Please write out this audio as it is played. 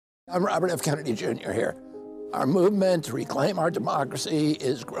I'm Robert F. Kennedy Jr. here. Our movement to reclaim our democracy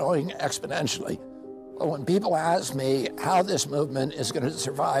is growing exponentially. But when people ask me how this movement is going to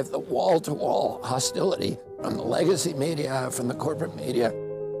survive the wall-to-wall hostility from the legacy media, from the corporate media,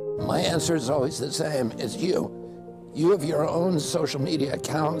 my answer is always the same: it's you. You have your own social media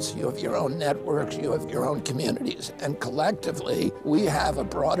accounts, you have your own networks, you have your own communities, and collectively, we have a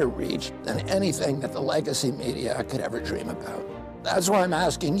broader reach than anything that the legacy media could ever dream about. That's why I'm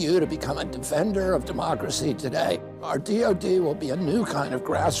asking you to become a defender of democracy today. Our DoD will be a new kind of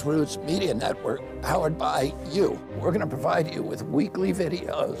grassroots media network powered by you. We're going to provide you with weekly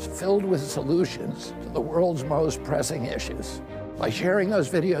videos filled with solutions to the world's most pressing issues. By sharing those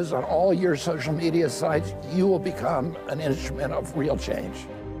videos on all your social media sites, you will become an instrument of real change.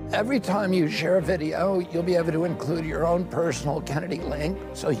 Every time you share a video, you'll be able to include your own personal Kennedy link,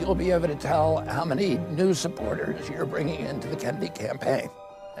 so you'll be able to tell how many new supporters you're bringing into the Kennedy campaign.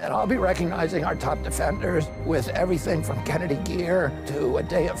 And I'll be recognizing our top defenders with everything from Kennedy gear to a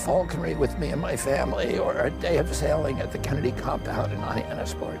day of falconry with me and my family, or a day of sailing at the Kennedy compound in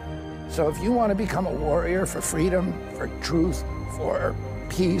Hyannisport. So if you want to become a warrior for freedom, for truth, for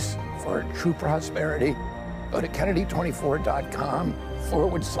peace, for true prosperity, go to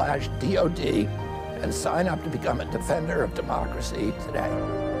Kennedy24.com/DOD and sign up to become a defender of democracy today.